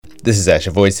This is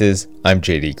Asha Voices. I'm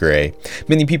JD Gray.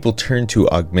 Many people turn to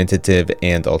augmentative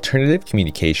and alternative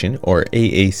communication, or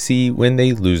AAC, when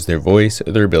they lose their voice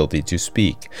or their ability to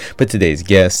speak. But today's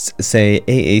guests say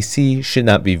AAC should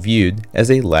not be viewed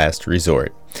as a last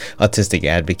resort. Autistic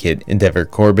advocate Endeavor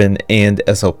Corbin and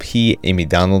SLP Amy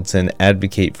Donaldson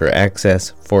advocate for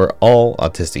access for all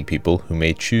autistic people who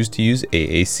may choose to use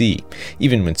AAC,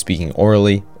 even when speaking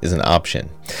orally is an option.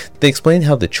 They explain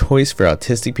how the choice for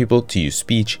autistic people to use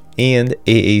speech and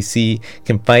AAC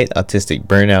can fight autistic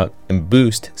burnout and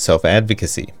boost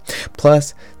self-advocacy.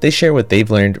 Plus, they share what they've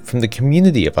learned from the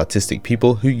community of autistic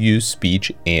people who use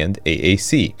speech and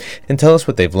AAC, and tell us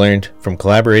what they've learned from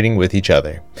collaborating with each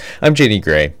other. I'm JD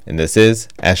Gray, and this is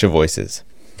Asha Voices.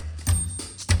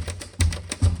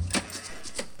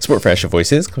 Support for Asha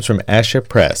Voices comes from Asha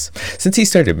Press. Since he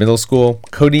started middle school,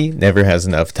 Cody never has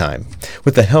enough time.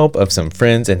 With the help of some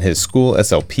friends and his school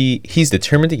SLP, he's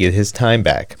determined to get his time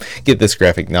back. Get this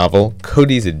graphic novel,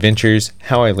 Cody's Adventures,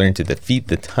 How I Learned to Defeat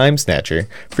the Time Snatcher,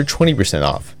 for 20%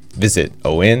 off. Visit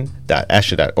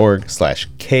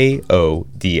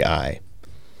on.asha.org/KODI.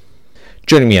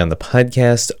 Joining me on the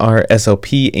podcast are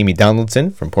SLP Amy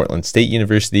Donaldson from Portland State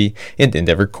University and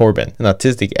Endeavor Corbin, an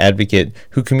autistic advocate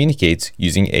who communicates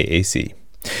using AAC.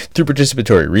 Through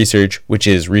participatory research, which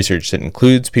is research that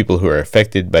includes people who are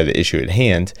affected by the issue at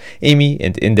hand, Amy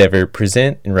and Endeavor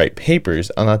present and write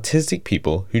papers on autistic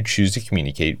people who choose to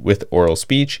communicate with oral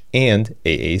speech and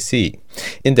AAC.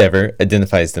 Endeavor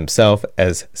identifies themselves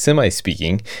as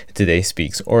semi-speaking, today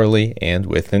speaks orally and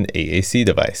with an AAC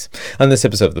device. On this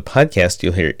episode of the podcast,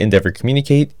 you'll hear Endeavor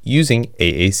communicate using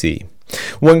AAC.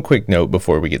 One quick note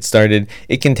before we get started,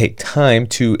 it can take time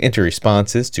to enter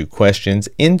responses to questions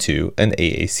into an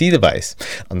AAC device.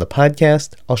 On the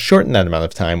podcast, I'll shorten that amount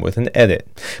of time with an edit.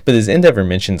 But as Endeavor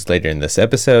mentions later in this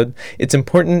episode, it's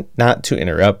important not to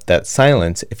interrupt that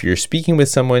silence if you're speaking with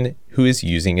someone who is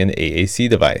using an AAC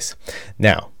device.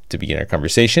 Now, to begin our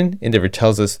conversation, Endeavor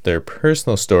tells us their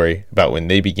personal story about when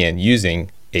they began using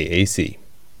AAC.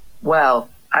 Well,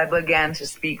 I began to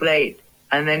speak late,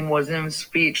 and then was in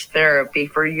speech therapy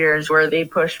for years where they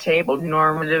push tabled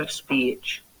normative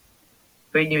speech.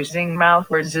 But using mouth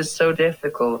words is so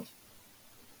difficult.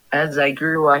 As I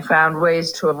grew, I found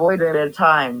ways to avoid it at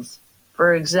times.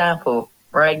 For example,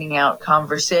 writing out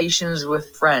conversations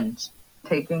with friends,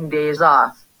 taking days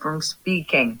off from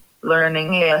speaking, learning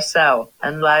ASL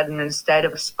and Latin instead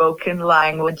of spoken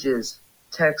languages,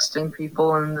 texting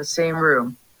people in the same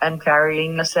room, and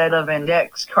carrying a set of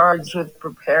index cards with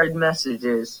prepared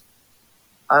messages.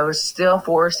 I was still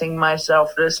forcing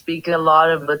myself to speak a lot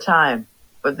of the time,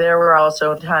 but there were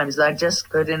also times I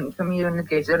just couldn't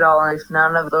communicate at all if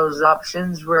none of those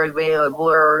options were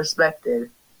available or respected.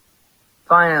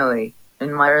 Finally,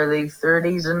 in my early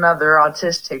 30s, another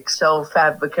autistic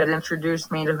self-advocate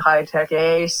introduced me to high-tech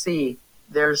AAC.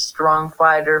 They're a strong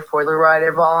fighter for the right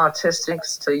of all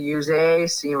autistics to use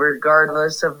AAC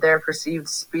regardless of their perceived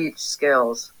speech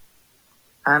skills.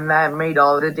 And that made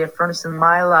all the difference in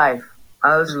my life.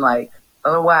 I was like,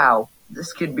 oh wow,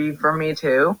 this could be for me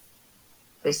too?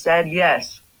 They said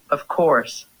yes, of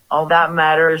course. All that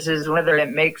matters is whether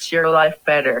it makes your life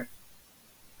better.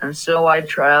 And so I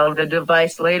trialed a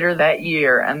device later that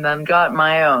year and then got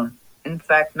my own. In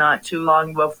fact, not too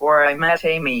long before I met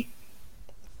Amy.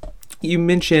 You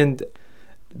mentioned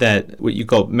that what you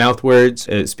call mouth words,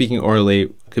 speaking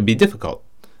orally, could be difficult.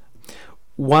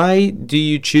 Why do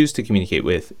you choose to communicate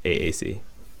with AAC?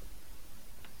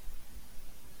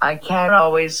 I can't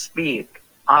always speak.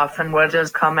 Often what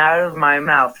does come out of my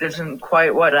mouth isn't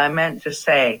quite what I meant to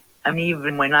say. And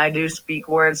even when I do speak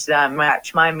words that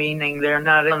match my meaning, they're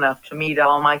not enough to meet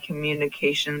all my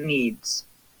communication needs.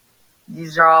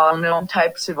 These are all known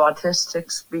types of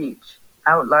autistic speech,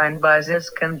 outlined by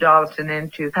Zisk and Dalton in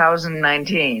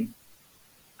 2019.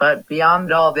 But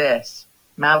beyond all this,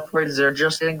 mouth words are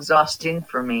just exhausting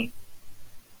for me.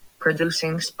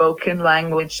 Producing spoken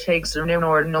language takes an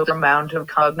inordinate amount of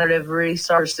cognitive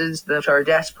resources that are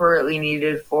desperately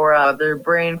needed for other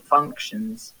brain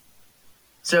functions.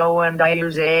 So when I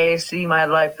use AAC, my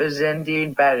life is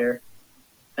indeed better.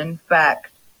 In fact,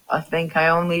 I think I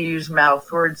only use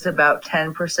mouth words about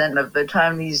 10% of the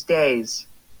time these days.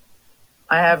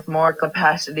 I have more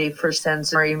capacity for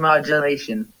sensory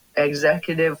modulation,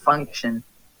 executive function,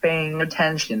 paying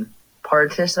attention,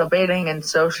 participating in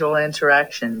social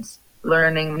interactions,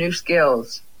 learning new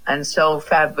skills, and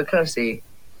self-advocacy.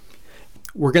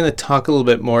 We're going to talk a little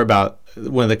bit more about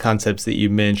one of the concepts that you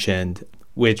mentioned.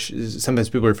 which sometimes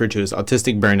people refer to as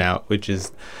autistic burnout, which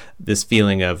is this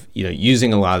feeling of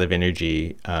using a lot of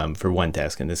energy for one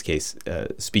task, in this case,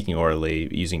 speaking orally,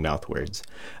 using mouth words.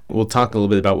 We'll talk a little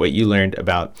bit about what you learned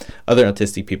about other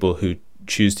autistic people who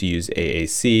choose to use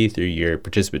AAC through your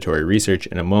participatory research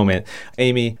in a moment.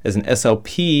 Amy, as an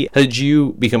SLP, how did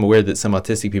you become aware that some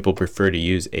autistic people prefer to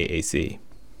use AAC?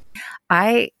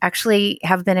 I actually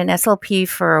have been an SLP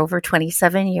for over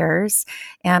 27 years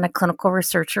and a clinical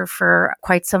researcher for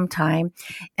quite some time,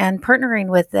 and partnering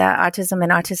with the autism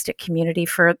and autistic community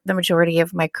for the majority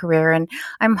of my career. And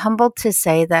I'm humbled to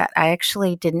say that I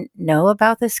actually didn't know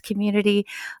about this community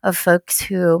of folks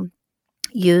who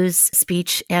use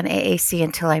speech and AAC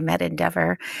until I met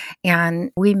Endeavor.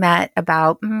 And we met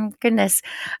about,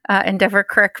 Endeavor,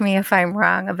 correct me if I'm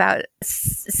wrong, about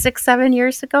 6-7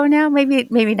 years ago now,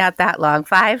 maybe not that long,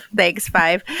 5. Thanks,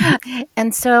 5.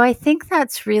 And so I think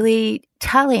that's really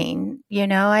telling.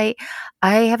 I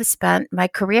have spent my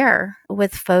career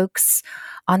with folks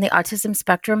on the autism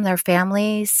spectrum, their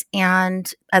families,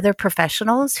 and other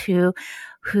professionals who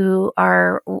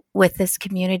are with this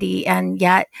community. And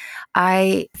yet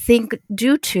I think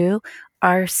due to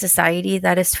our society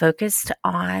that is focused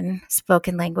on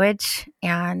spoken language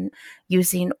and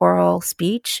using oral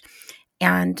speech,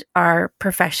 and our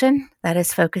profession that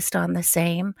is focused on the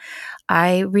same,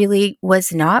 I really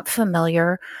was not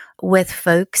familiar with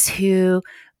folks who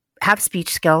have speech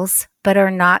skills but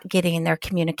are not getting their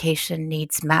communication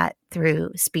needs met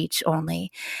through speech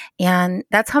only. And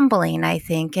that's humbling, I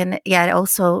think. And yet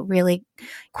also really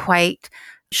quite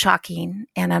shocking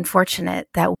and unfortunate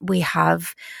that we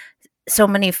have so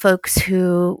many folks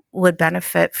who would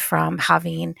benefit from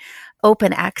having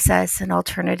open access and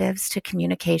alternatives to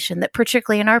communication that,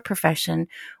 particularly in our profession,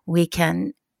 we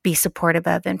can be supportive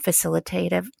of and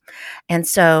facilitative. And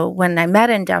so when I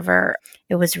met Endeavor,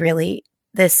 it was really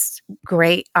this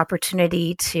great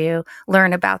opportunity to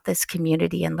learn about this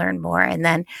community and learn more. And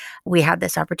then we had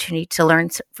this opportunity to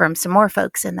learn from some more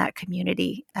folks in that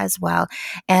community as well.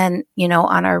 And,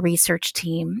 on our research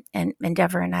team, and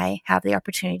Endeavor and I have the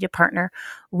opportunity to partner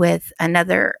with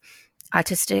another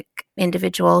autistic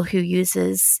individual who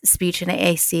uses speech and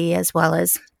AAC, as well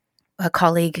as a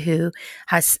colleague who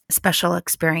has special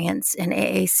experience in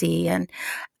AAC.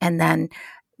 And then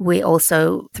we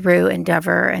also, through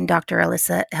Endeavor and Dr.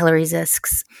 Alyssa Hillary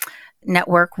Zisk's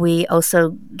network, we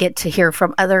also get to hear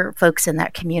from other folks in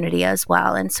that community as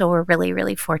well. And so we're really,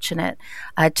 really fortunate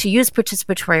to use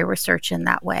participatory research in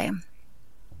that way.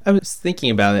 I was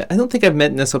thinking about it. I don't think I've met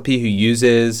an SLP who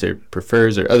uses or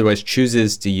prefers or otherwise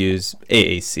chooses to use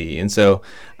AAC. And so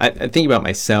I think about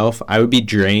myself. I would be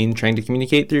drained trying to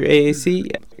communicate through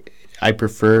AAC. I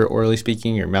prefer orally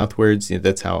speaking or mouth words.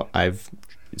 That's how I've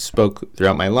spoke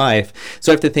throughout my life.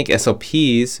 So I have to think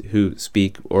SLPs who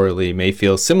speak orally may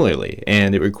feel similarly,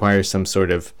 and it requires some sort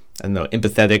of,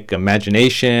 empathetic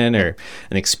imagination or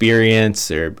an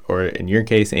experience, or in your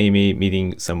case, Amy,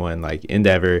 meeting someone like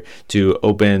Endeavor to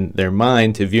open their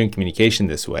mind to viewing communication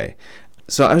this way.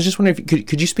 So I was just wondering,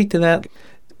 could you speak to that?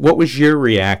 What was your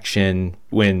reaction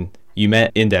when you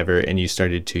met Endeavor and you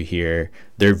started to hear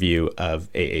their view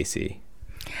of AAC?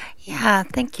 Yeah,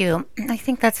 thank you. I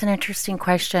think that's an interesting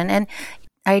question. And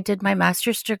I did my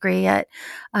master's degree at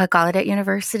Gallaudet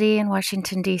University in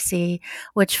Washington, D.C.,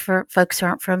 which, for folks who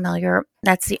aren't familiar,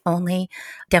 that's the only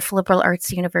deaf liberal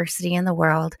arts university in the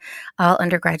world. All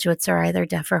undergraduates are either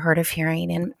deaf or hard of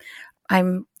hearing. And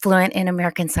I'm fluent in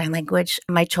American Sign Language.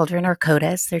 My children are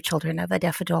CODAs. They're children of a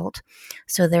deaf adult.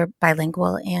 So they're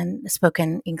bilingual in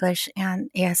spoken English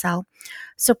and ASL.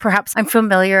 So perhaps I'm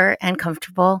familiar and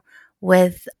comfortable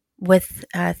with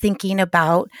thinking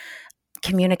about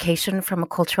communication from a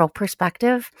cultural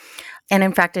perspective. And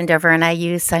in fact, Endeavor and I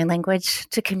use sign language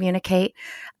to communicate,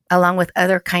 along with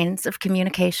other kinds of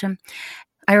communication.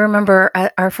 I remember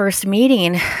at our first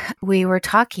meeting, we were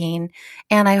talking,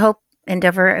 and I hope,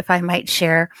 Endeavor, if I might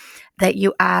share, that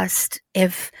you asked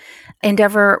if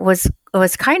Endeavor was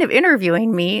kind of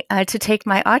interviewing me to take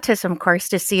my autism course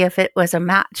to see if it was a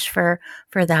match for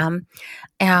them.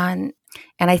 And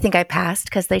I think I passed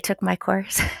because they took my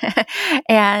course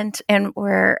and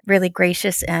were really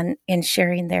gracious in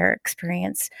sharing their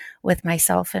experience with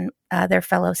myself and their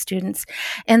fellow students.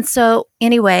 And so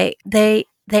anyway, they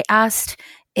asked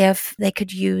if they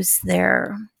could use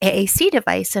their AAC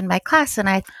device in my class. And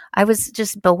I was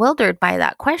just bewildered by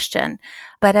that question.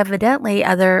 But evidently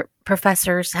other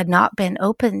professors had not been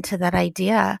open to that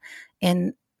idea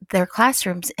in their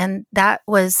classrooms. And that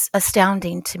was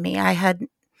astounding to me. I had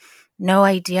no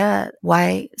idea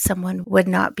why someone would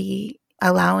not be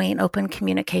allowing open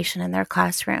communication in their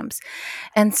classrooms.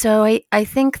 And so I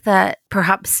think that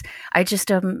perhaps I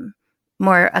just am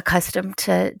more accustomed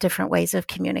to different ways of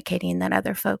communicating than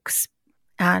other folks.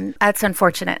 And that's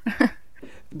unfortunate.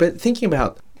 But thinking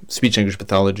about speech language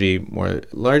pathology more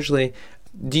largely,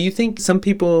 do you think some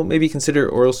people maybe consider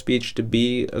oral speech to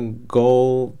be a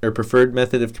goal or preferred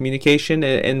method of communication?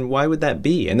 And why would that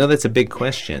be? I know that's a big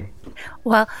question.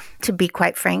 Well, to be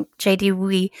quite frank, JD,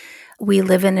 we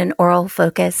live in an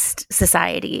oral-focused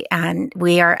society, and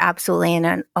we are absolutely in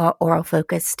an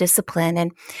oral-focused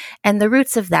discipline. And the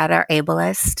roots of that are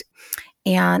ableist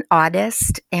and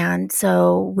audist. And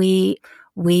so we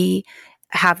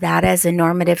have that as a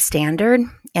normative standard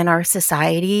in our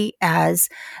society, as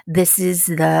this is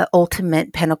the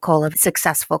ultimate pinnacle of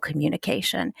successful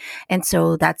communication. And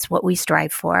so that's what we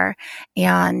strive for.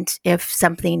 And if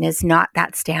something is not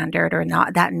that standard or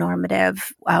not that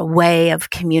normative way of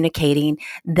communicating,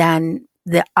 then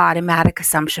the automatic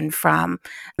assumption from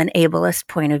an ableist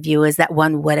point of view is that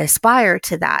one would aspire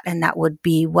to that, and that would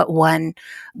be what one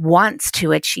wants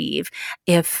to achieve.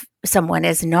 If someone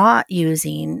is not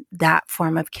using that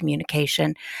form of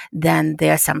communication, then the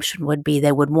assumption would be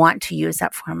they would want to use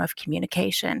that form of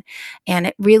communication. And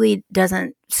it really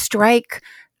doesn't strike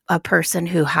a person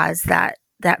who has that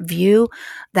view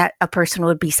that a person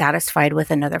would be satisfied with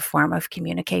another form of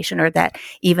communication, or that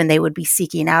even they would be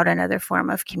seeking out another form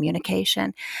of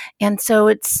communication. And so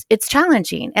it's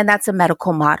challenging. And that's a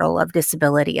medical model of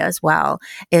disability as well,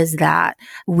 is that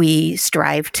we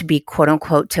strive to be quote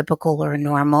unquote typical or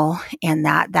normal, and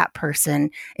that person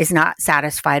is not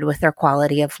satisfied with their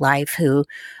quality of life who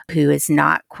is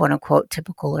not quote unquote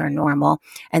typical or normal,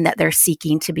 and that they're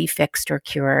seeking to be fixed or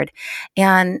cured.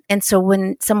 And so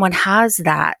when someone has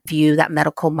that view, that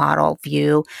medical model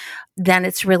view, then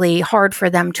it's really hard for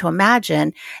them to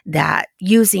imagine that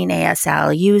using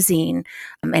ASL, using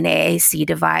an AAC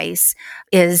device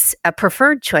is a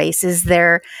preferred choice, is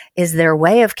their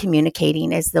way of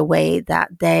communicating, is the way that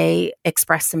they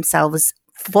express themselves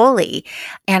fully.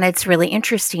 And it's really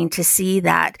interesting to see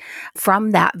that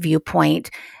from that viewpoint,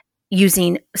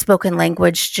 using spoken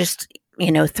language, just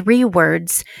 3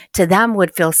 words to them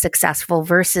would feel successful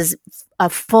versus a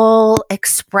full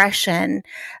expression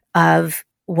of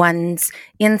one's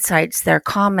insights, their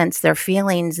comments, their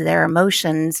feelings, their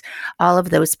emotions, all of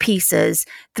those pieces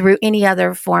through any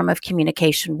other form of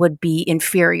communication would be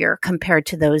inferior compared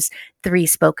to those 3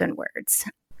 spoken words.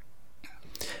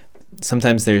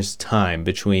 Sometimes there's time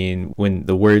between when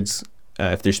the words,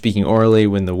 if they're speaking orally,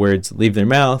 when the words leave their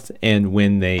mouth and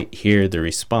when they hear the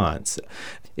response.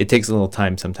 It takes a little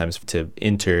time sometimes to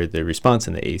enter the response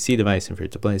in the AAC device and for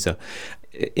it to play. So,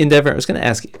 Endeavor, I was going to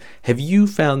ask, have you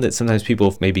found that sometimes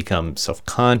people may become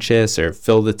self-conscious or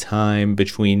fill the time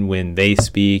between when they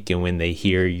speak and when they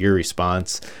hear your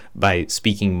response by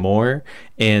speaking more?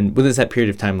 And what is that period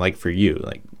of time like for you?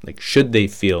 Like should they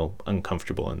feel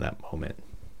uncomfortable in that moment?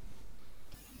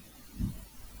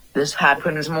 This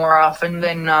happens more often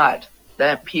than not,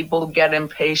 that people get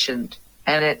impatient,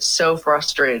 and it's so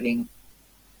frustrating.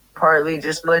 Partly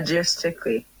just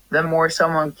logistically. The more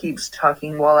someone keeps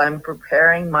talking while I'm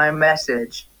preparing my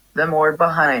message, the more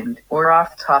behind or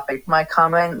off topic my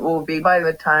comment will be by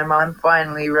the time I'm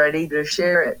finally ready to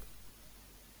share it.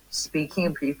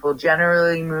 Speaking people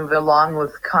generally move along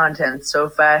with content so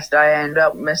fast I end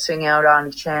up missing out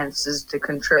on chances to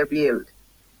contribute.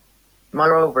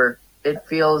 Moreover, it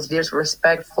feels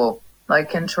disrespectful,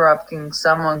 like interrupting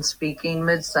someone speaking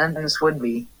mid-sentence would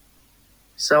be.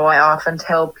 So I often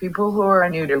tell people who are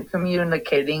new to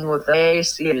communicating with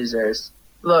AAC users,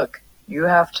 look, you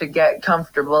have to get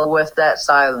comfortable with that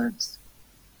silence.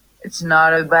 It's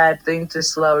not a bad thing to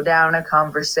slow down a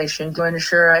conversation to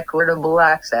ensure equitable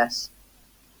access.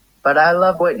 But I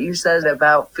love what you said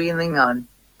about feeling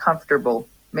uncomfortable.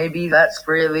 Maybe that's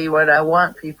really what I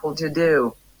want people to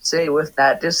do. Sit with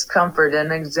that discomfort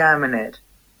and examine it.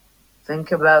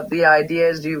 Think about the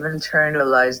ideas you've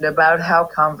internalized about how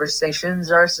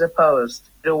conversations are supposed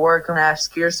to work, and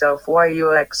ask yourself why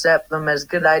you accept them as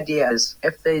good ideas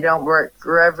if they don't work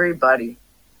for everybody.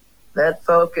 That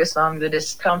focus on the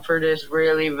discomfort is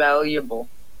really valuable.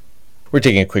 We're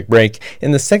taking a quick break.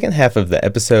 In the second half of the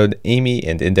episode, Amy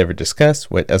and Endeavor discuss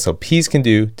what SLPs can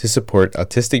do to support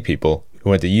autistic people who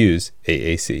want to use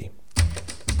AAC.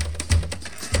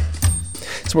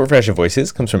 Support for Asher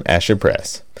Voices comes from Asher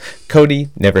Press. Cody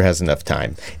never has enough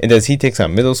time, and as he takes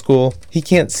on middle school, he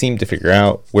can't seem to figure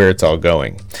out where it's all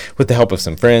going. With the help of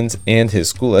some friends and his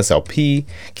school SLP,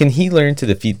 can he learn to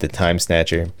defeat the Time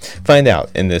Snatcher? Find out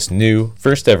in this new,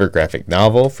 first ever graphic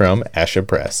novel from Asha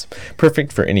Press,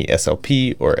 perfect for any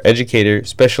SLP or educator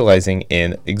specializing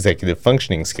in executive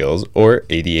functioning skills or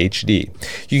ADHD.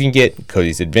 You can get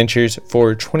Cody's Adventures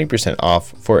for 20%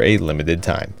 off for a limited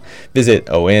time. Visit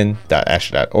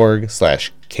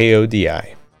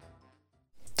on.asha.org/KODI.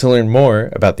 To learn more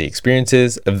about the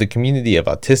experiences of the community of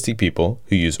autistic people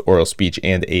who use oral speech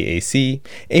and AAC,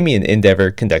 Amy and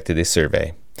Endeavor conducted a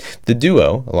survey. The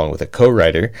duo, along with a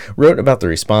co-writer, wrote about the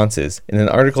responses in an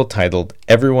article titled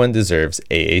Everyone Deserves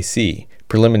AAC,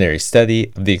 Preliminary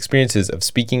Study of the Experiences of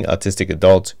Speaking Autistic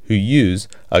Adults Who Use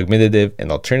Augmentative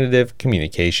and Alternative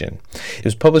Communication. It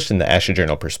was published in the Asha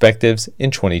Journal Perspectives in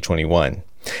 2021.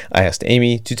 I asked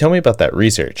Amy to tell me about that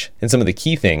research and some of the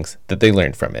key things that they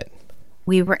learned from it.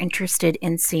 We were interested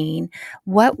in seeing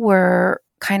what were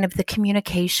kind of the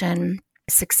communication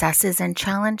successes and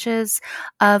challenges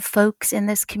of folks in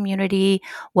this community,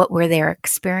 what were their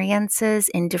experiences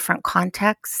in different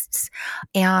contexts,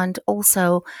 and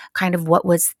also kind of what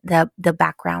was the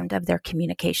background of their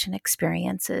communication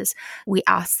experiences. We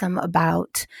asked them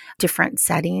about different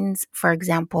settings, for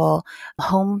example,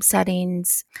 home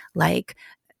settings, like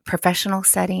professional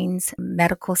settings,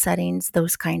 medical settings,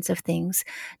 those kinds of things,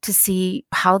 to see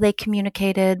how they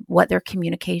communicated, what their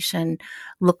communication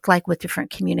looked like with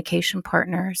different communication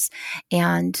partners.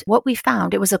 And what we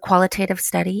found, it was a qualitative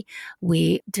study.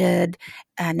 We did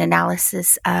an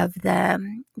analysis of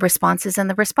the responses, and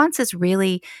the responses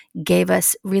really gave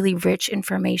us really rich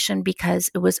information because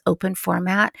it was open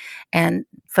format and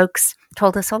folks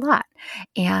told us a lot.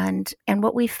 And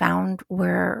what we found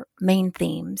were main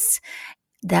themes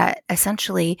that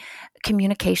essentially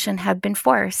communication had been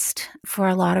forced for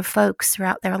a lot of folks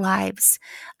throughout their lives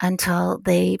until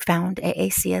they found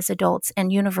AAC as adults.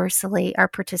 And universally, our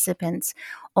participants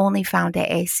only found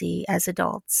AAC as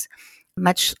adults.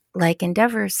 Much like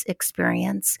Endeavor's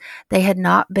experience, they had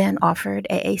not been offered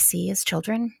AAC as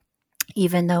children,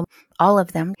 even though all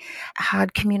of them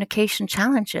had communication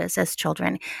challenges as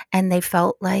children, and they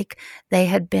felt like they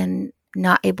had been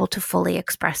not able to fully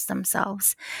express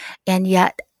themselves. And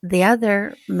yet the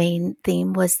other main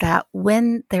theme was that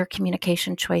when their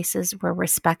communication choices were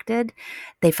respected,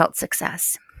 they felt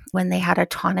success. When they had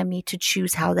autonomy to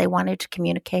choose how they wanted to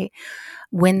communicate,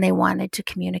 when they wanted to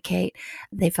communicate,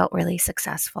 they felt really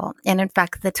successful. And in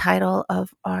fact, the title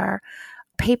of our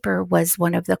paper was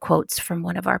one of the quotes from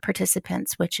one of our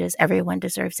participants, which is "Everyone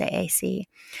deserves AAC."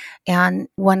 And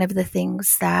one of the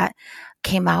things that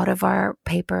came out of our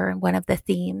paper, and one of the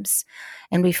themes,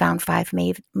 and we found 5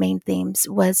 main themes,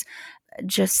 was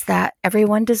just that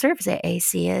everyone deserves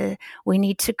AAC. We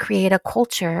need to create a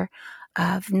culture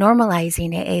of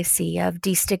normalizing AAC, of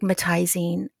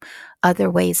destigmatizing other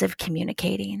ways of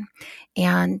communicating.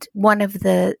 And one of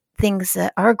the things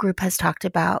that our group has talked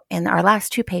about in our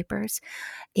last 2 papers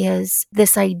is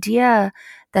this idea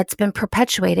that's been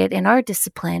perpetuated in our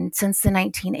discipline since the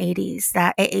 1980s,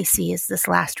 that AAC is this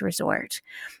last resort.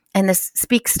 And this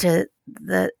speaks to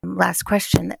the last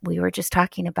question that we were just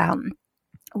talking about,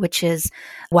 which is,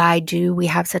 why do we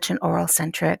have such an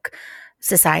oral-centric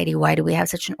society? Why do we have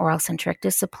such an oral-centric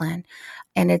discipline?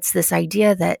 And it's this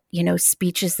idea that,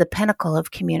 speech is the pinnacle of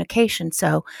communication.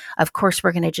 So, of course,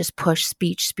 we're going to just push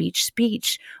speech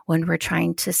when we're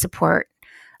trying to support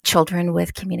children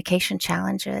with communication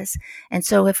challenges. And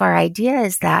so if our idea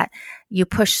is that you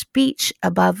push speech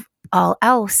above all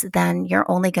else, then you're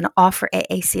only going to offer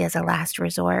AAC as a last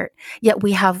resort. Yet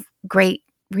we have great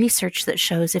research that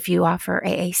shows if you offer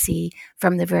AAC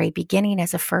from the very beginning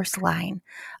as a first line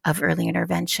of early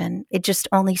intervention, it just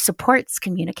only supports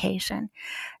communication.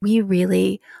 We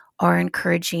really are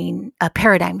encouraging a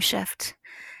paradigm shift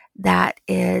that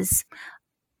is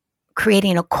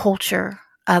creating a culture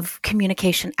of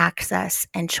communication access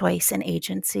and choice and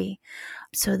agency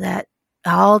so that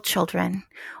all children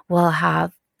will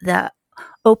have the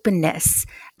openness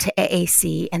to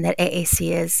AAC and that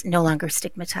AAC is no longer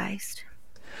stigmatized.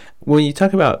 When you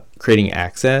talk about creating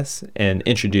access and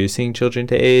introducing children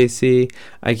to AAC,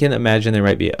 I can imagine there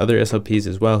might be other SLPs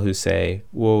as well who say,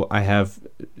 well, I have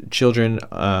children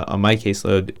on my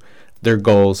caseload, their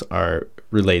goals are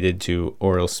related to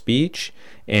oral speech,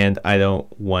 and I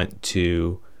don't want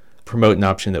to promote an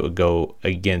option that would go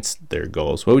against their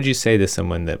goals. What would you say to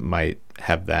someone that might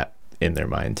have that in their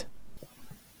mind?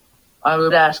 I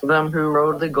would ask them who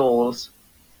wrote the goals.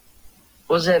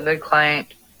 Was it the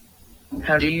client?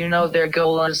 How do you know their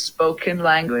goal is spoken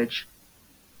language?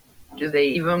 Do they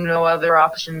even know other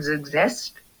options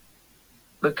exist?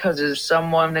 because as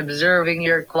someone observing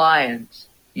your clients,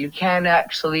 you can't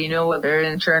actually know what their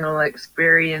internal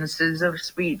experiences of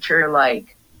speech are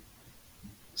like.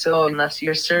 So unless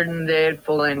you're certain they had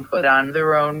full input on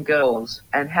their own goals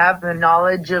and have the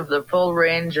knowledge of the full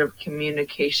range of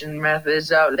communication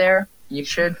methods out there, you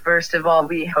should first of all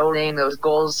be holding those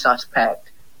goals suspect.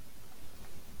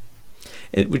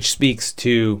 Which speaks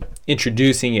to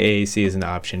introducing AAC as an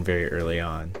option very early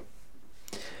on.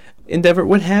 Endeavor,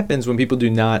 what happens when people do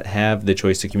not have the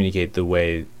choice to communicate the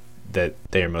way that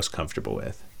they are most comfortable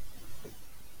with?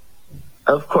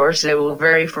 Of course, it will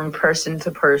vary from person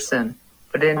to person,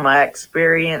 but in my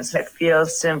experience, it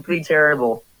feels simply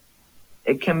terrible.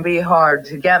 It can be hard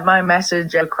to get my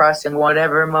message across in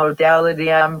whatever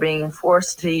modality I'm being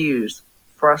forced to use.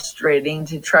 Frustrating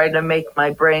to try to make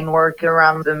my brain work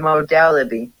around the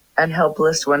modality, and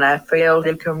helpless when I fail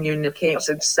to communicate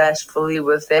successfully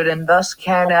with it and thus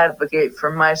can't advocate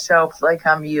for myself like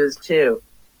I'm used to.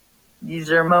 These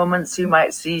are moments you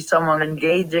might see someone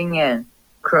engaging in,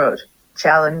 quote,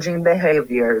 challenging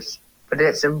behaviors, but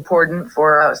it's important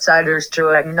for outsiders to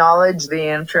acknowledge the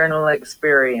internal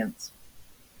experience.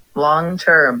 Long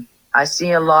term, I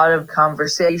see a lot of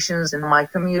conversations in my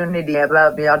community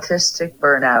about the autistic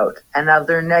burnout and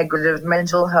other negative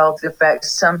mental health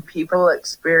effects some people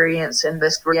experience in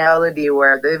this reality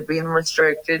where they've been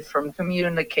restricted from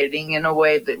communicating in a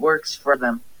way that works for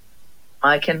them.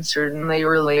 I can certainly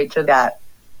relate to that.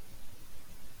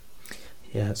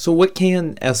 Yeah, so what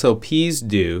can SLPs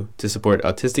do to support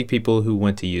autistic people who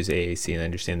want to use AAC? And I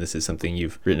understand this is something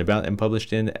you've written about and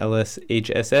published in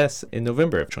LSHSS in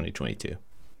November of 2022.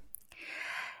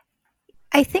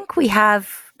 I think we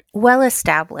have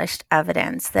well-established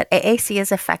evidence that AAC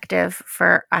is effective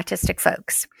for autistic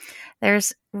folks.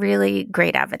 There's really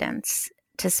great evidence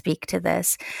to speak to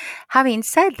this. Having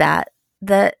said that,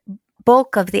 the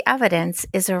bulk of the evidence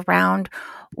is around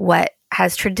what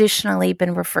has traditionally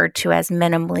been referred to as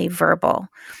minimally verbal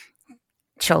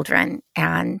children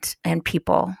and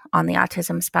people on the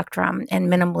autism spectrum. And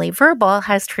minimally verbal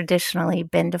has traditionally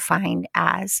been defined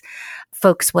as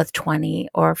folks with 20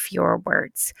 or fewer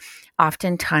words.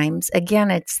 Oftentimes,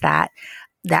 again, it's that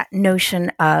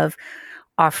notion of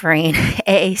offering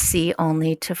AAC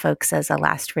only to folks as a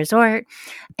last resort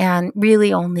and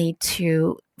really only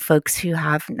to folks who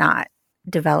have not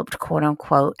developed quote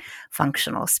unquote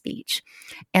functional speech.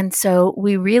 And so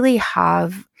we really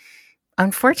have,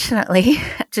 unfortunately,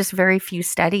 just very few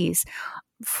studies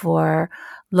for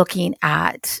looking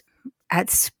at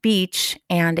speech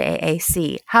and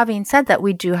AAC. Having said that,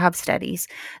 we do have studies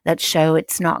that show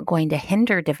it's not going to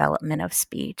hinder development of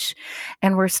speech.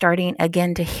 And we're starting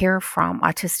again to hear from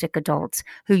autistic adults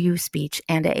who use speech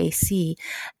and AAC.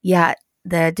 Yet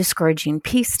the discouraging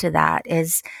piece to that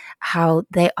is how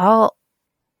they all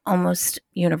almost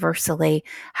universally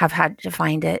have had to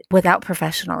find it without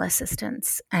professional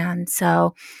assistance. And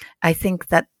so I think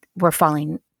that we're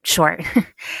falling short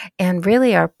and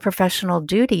really our professional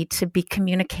duty to be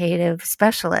communicative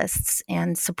specialists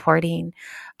and supporting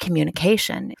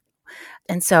communication.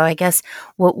 And so I guess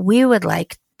what we would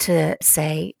like to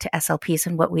say to SLPs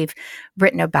and what we've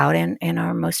written about in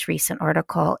our most recent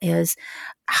article is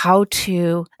how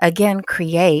to, again,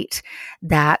 create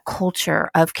that culture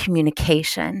of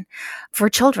communication for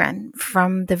children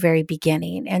from the very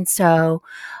beginning. And so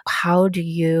how do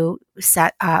you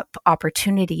set up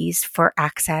opportunities for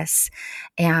access?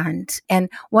 And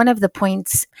one of the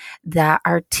points that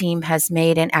our team has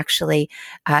made, and actually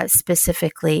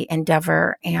specifically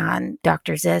Endeavor and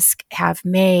Dr. Zisk have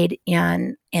made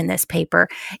in this paper,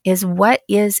 is what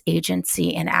is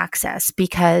agency and access?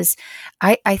 Because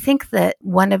I think that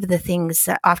one of the things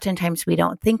that oftentimes we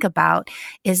don't think about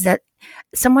is that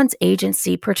someone's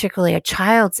agency, particularly a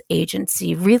child's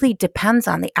agency, really depends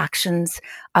on the actions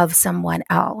of someone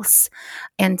else.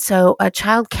 And so a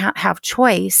child can't have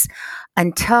choice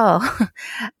until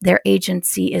their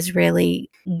agency is really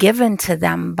given to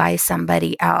them by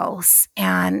somebody else.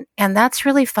 And that's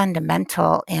really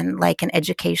fundamental in like an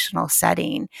educational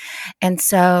setting. And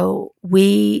so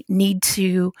we need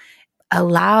to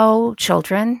allow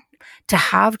children to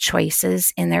have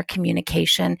choices in their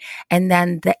communication and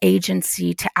then the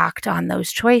agency to act on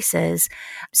those choices.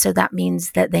 So that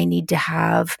means that they need to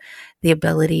have the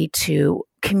ability to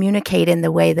communicate in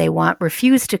the way they want,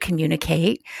 refuse to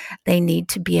communicate. They need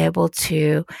to be able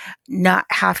to not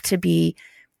have to be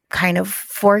kind of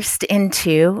forced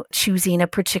into choosing a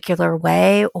particular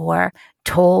way or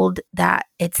told that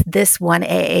it's this one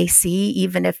AAC,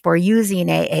 even if we're using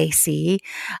AAC.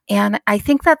 And I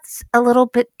think that's a little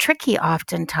bit tricky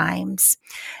oftentimes.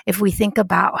 If we think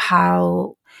about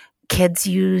how kids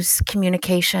use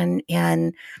communication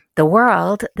in the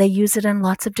world, they use it in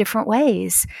lots of different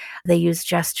ways. They use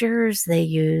gestures, they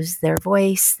use their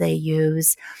voice, they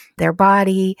use their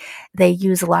body, they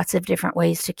use lots of different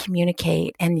ways to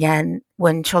communicate. And then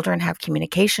when children have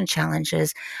communication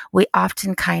challenges, we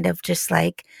often kind of just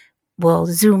like will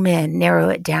zoom in, narrow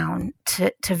it down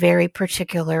to very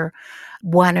particular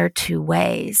one or two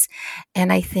ways.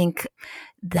 And I think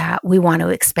that we want to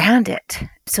expand it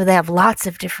so they have lots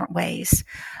of different ways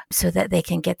so that they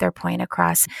can get their point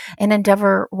across. And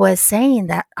Endeavor was saying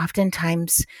that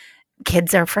oftentimes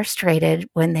kids are frustrated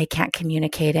when they can't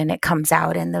communicate, and it comes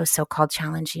out in those so-called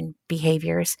challenging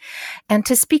behaviors. And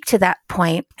to speak to that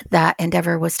point that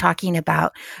Endeavor was talking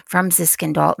about from Zisk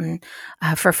and Dalton,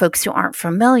 for folks who aren't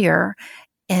familiar,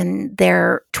 in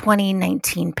their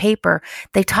 2019 paper,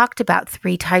 they talked about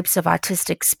 3 types of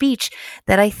autistic speech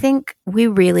that I think we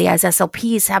really, as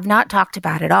SLPs, have not talked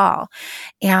about at all.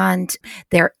 And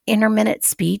they're intermittent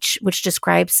speech, which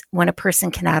describes when a person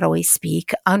cannot always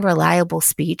speak; unreliable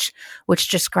speech, which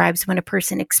describes when a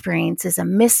person experiences a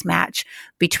mismatch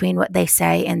between what they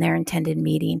say and their intended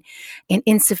meaning; and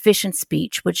insufficient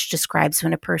speech, which describes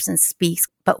when a person speaks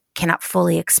but cannot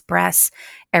fully express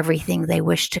everything they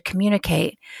wish to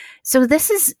communicate. So this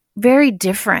is very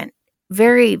different,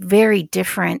 very, very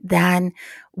different than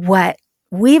what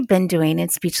we've been doing in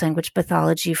speech language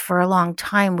pathology for a long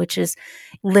time, which is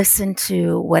listen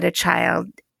to what a child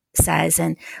says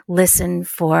and listen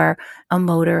for a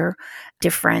motor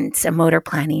difference, a motor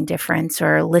planning difference,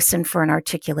 or listen for an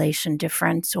articulation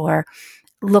difference, or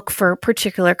look for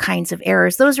particular kinds of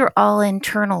errors. Those are all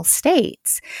internal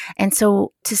states. And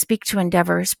so to speak to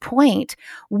Endeavor's point,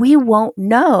 we won't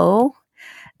know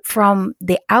from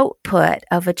the output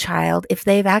of a child if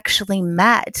they've actually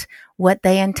met what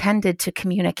they intended to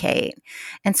communicate.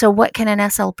 And so what can an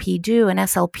SLP do? An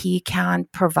SLP can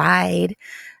provide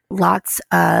lots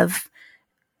of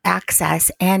access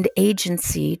and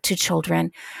agency to children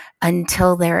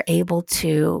until they're able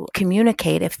to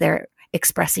communicate if they're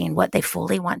expressing what they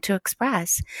fully want to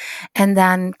express, and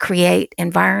then create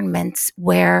environments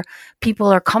where people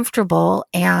are comfortable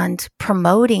and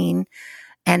promoting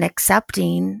and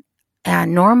accepting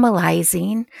and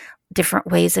normalizing different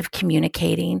ways of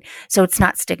communicating, so it's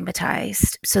not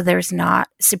stigmatized. So there's not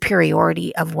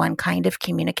superiority of one kind of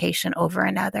communication over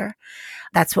another.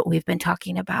 That's what we've been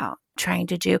talking about, trying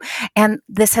to do. And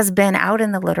this has been out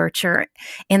in the literature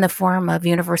in the form of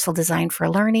universal design for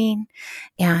learning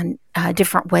and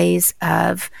different ways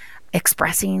of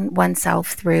expressing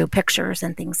oneself through pictures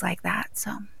and things like that.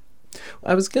 So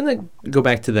I was going to go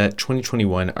back to that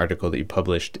 2021 article that you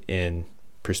published in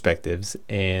Perspectives,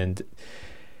 and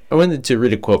I wanted to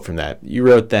read a quote from that. You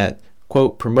wrote that,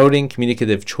 quote, promoting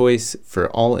communicative choice for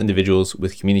all individuals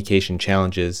with communication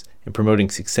challenges and promoting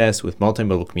success with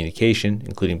multimodal communication,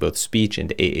 including both speech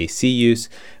and AAC use,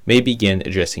 may begin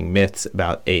addressing myths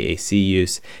about AAC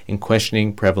use and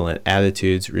questioning prevalent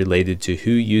attitudes related to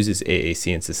who uses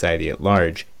AAC in society at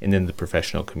large and in the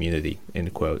professional community,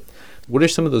 end quote. What are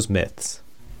some of those myths?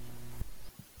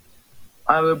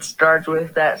 I would start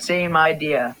with that same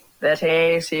idea, that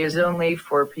AAC is only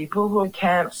for people who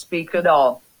can't speak at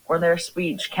all, or their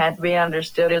speech can't be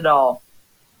understood at all.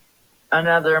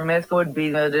 Another myth would be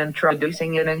that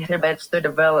introducing it inhibits the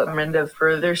development of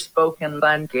further spoken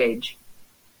language.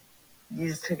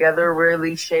 These together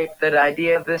really shape that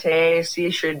idea that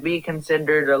AAC should be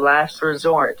considered a last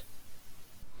resort.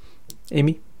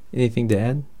 Amy, anything to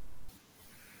add?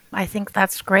 I think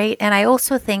that's great. And I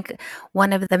also think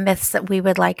one of the myths that we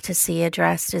would like to see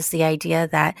addressed is the idea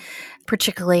that,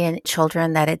 particularly in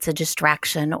children, that it's a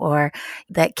distraction, or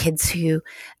that kids who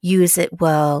use it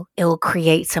will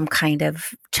create some kind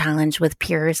of challenge with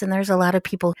peers. And there's a lot of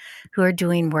people who are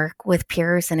doing work with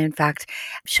peers, and in fact,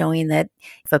 showing that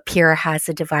if a peer has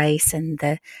a device and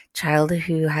the child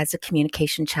who has a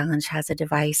communication challenge has a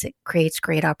device, it creates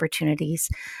great opportunities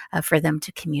for them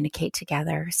to communicate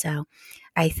together. So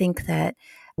I think that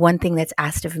one thing that's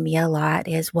asked of me a lot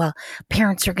is, well,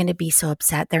 parents are going to be so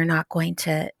upset. They're not going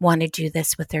to want to do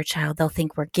this with their child. They'll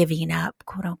think we're giving up,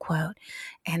 quote unquote.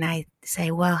 And I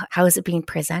say, well, how is it being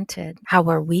presented? How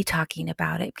are we talking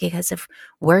about it? Because if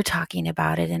we're talking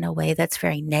about it in a way that's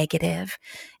very negative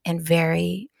and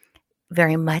very,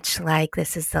 very much like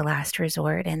this is the last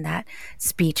resort and that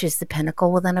speech is the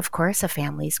pinnacle, well, then of course a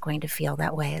family is going to feel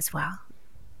that way as well.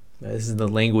 This is the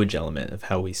language element of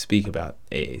how we speak about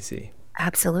AAC.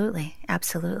 Absolutely.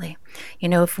 Absolutely.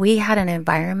 If we had an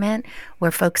environment where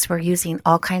folks were using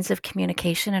all kinds of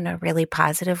communication in a really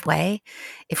positive way,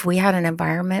 if we had an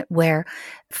environment where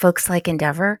folks like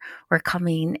Endeavor were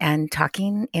coming and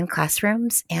talking in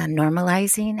classrooms and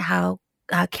normalizing how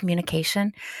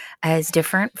communication is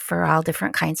different for all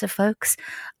different kinds of folks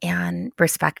and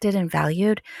respected and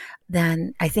valued,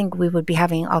 then I think we would be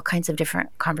having all kinds of different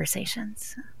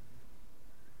conversations.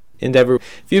 Endeavor,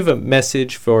 if you have a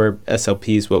message for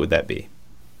SLPs, what would that be?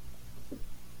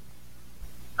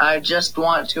 I just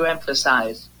want to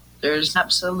emphasize, there's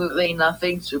absolutely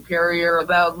nothing superior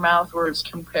about mouthwords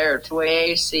compared to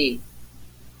AAC.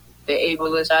 The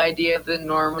ableist idea of the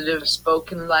normative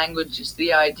spoken language is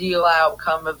the ideal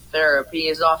outcome of therapy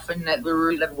is often at the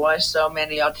root of why so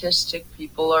many autistic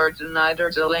people are denied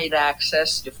or delayed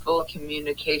access to full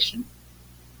communication.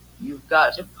 You've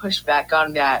got to push back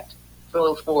on that,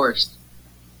 full force.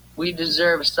 We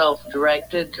deserve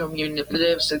self-directed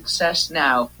communicative success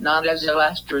now, not as a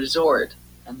last resort,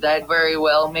 and that very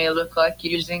well may look like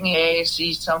using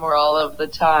AAC some or all of the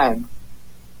time.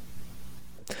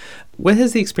 What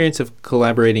has the experience of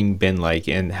collaborating been like,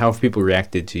 and how have people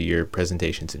reacted to your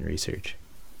presentations and research?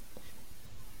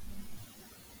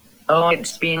 Oh,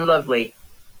 it's been lovely.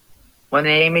 When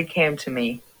Amy came to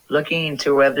me, looking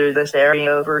into whether this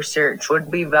area of research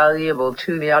would be valuable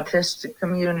to the autistic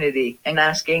community and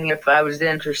asking if I was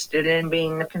interested in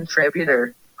being a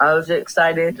contributor, I was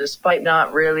excited despite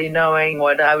not really knowing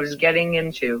what I was getting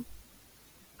into.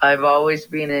 I've always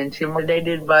been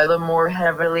intimidated by the more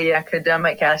heavily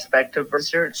academic aspect of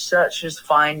research, such as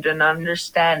find and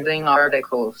understanding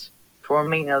articles,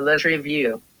 forming a lit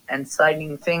review, and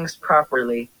citing things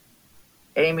properly.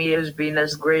 Amy has been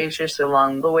as gracious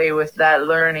along the way with that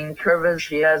learning curve as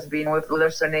she has been with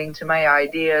listening to my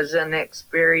ideas and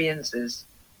experiences.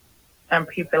 And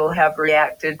people have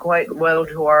reacted quite well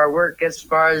to our work as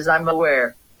far as I'm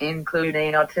aware,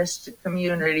 including autistic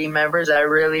community members I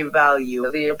really value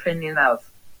the opinion of.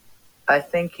 I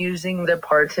think using the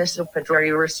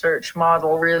participatory research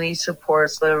model really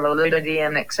supports the validity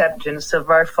and acceptance of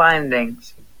our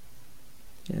findings.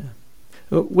 Yeah.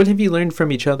 What have you learned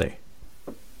from each other?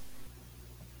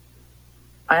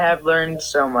 I have learned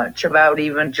so much about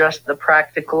even just the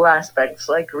practical aspects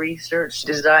like research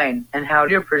design and how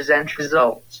to present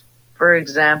results. For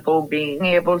example, being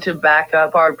able to back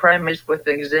up our premise with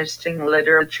existing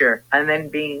literature and then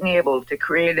being able to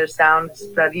create a sound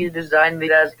study design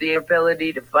that has the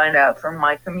ability to find out from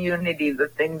my community the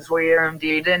things we are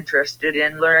indeed interested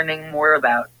in learning more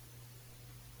about.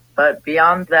 But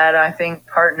beyond that, I think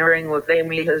partnering with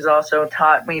Amy has also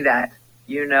taught me that,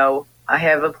 I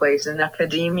have a place in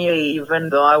academia even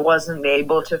though I wasn't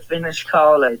able to finish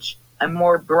college, and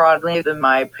more broadly that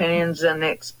my opinions and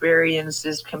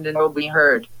experiences can be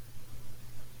heard.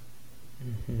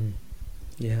 Mm-hmm.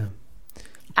 Yeah.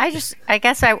 I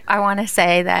guess I want to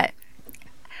say that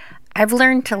I've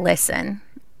learned to listen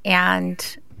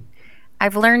and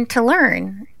I've learned to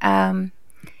learn. And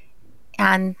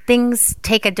things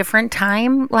take a different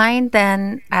timeline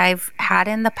than I've had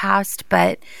in the past,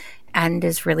 and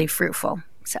is really fruitful.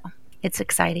 So it's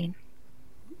exciting.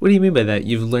 What do you mean by that?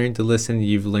 You've learned to listen,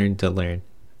 you've learned to learn.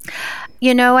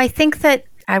 I think that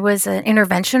I was an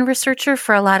intervention researcher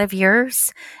for a lot of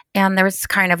years, and there was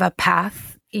kind of a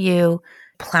path. You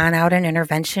plan out an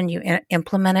intervention, you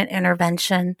implement an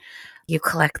intervention, you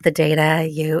collect the data,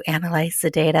 you analyze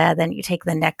the data, then you take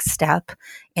the next step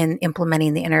in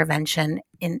implementing the intervention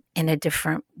in a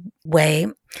different way.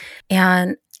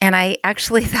 And I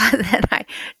actually thought that I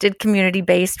did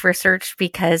community-based research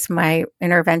because my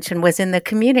intervention was in the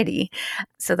community.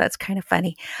 So that's kind of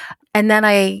funny. And then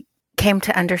I came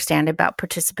to understand about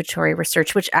participatory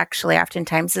research, which actually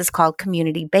oftentimes is called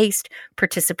community-based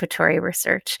participatory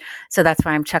research. So that's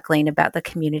why I'm chuckling about the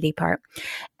community part.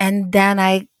 And then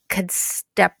I could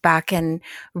step back and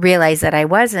realize that I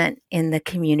wasn't in the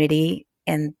community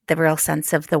in the real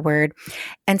sense of the word.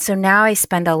 And so now I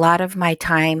spend a lot of my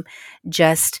time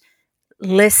just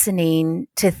listening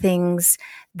to things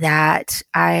that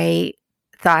I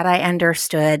thought I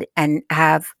understood and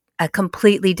have a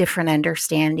completely different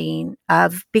understanding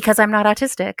of because I'm not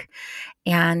autistic.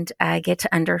 And I get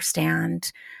to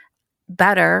understand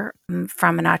better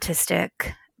from an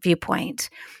autistic viewpoint.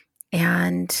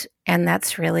 And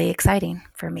that's really exciting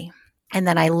for me. And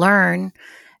then I learn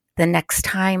the next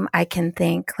time I can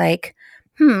think like,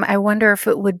 I wonder if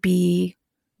it would be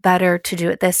better to do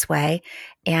it this way.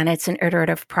 And it's an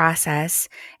iterative process.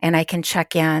 And I can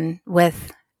check in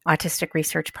with autistic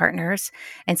research partners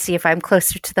and see if I'm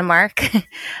closer to the mark.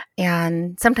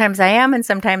 And sometimes I am and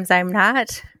sometimes I'm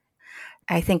not.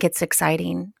 I think it's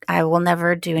exciting. I will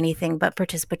never do anything but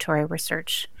participatory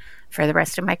research for the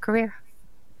rest of my career.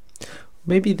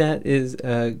 Maybe that is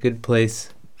a good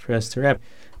place for us to wrap.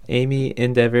 Amy,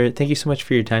 Endeavor, thank you so much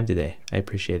for your time today. I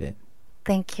appreciate it.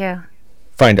 Thank you.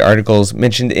 Find articles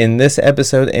mentioned in this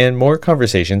episode and more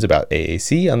conversations about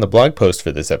AAC on the blog post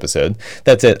for this episode.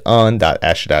 That's at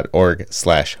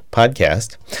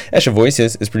on.asha.org/podcast. ASHA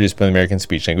Voices is produced by the American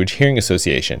Speech Language Hearing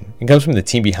Association and comes from the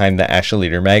team behind the ASHA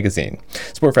Leader magazine.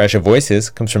 Support for ASHA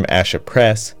Voices comes from ASHA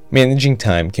Press. Managing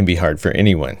time can be hard for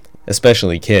anyone,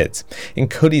 especially kids. In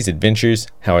Cody's Adventures,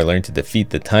 How I Learned to Defeat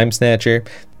the Time Snatcher,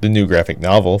 the new graphic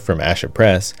novel from ASHA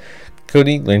Press,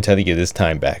 Cody learns how to get his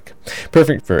time back.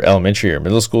 Perfect for elementary or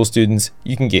middle school students,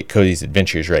 you can get Cody's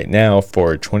Adventures right now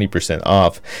for 20%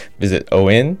 off. Visit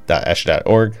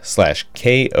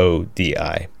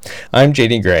on.asha.org/KODI. I'm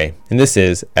JD Gray, and this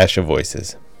is ASHA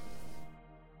Voices.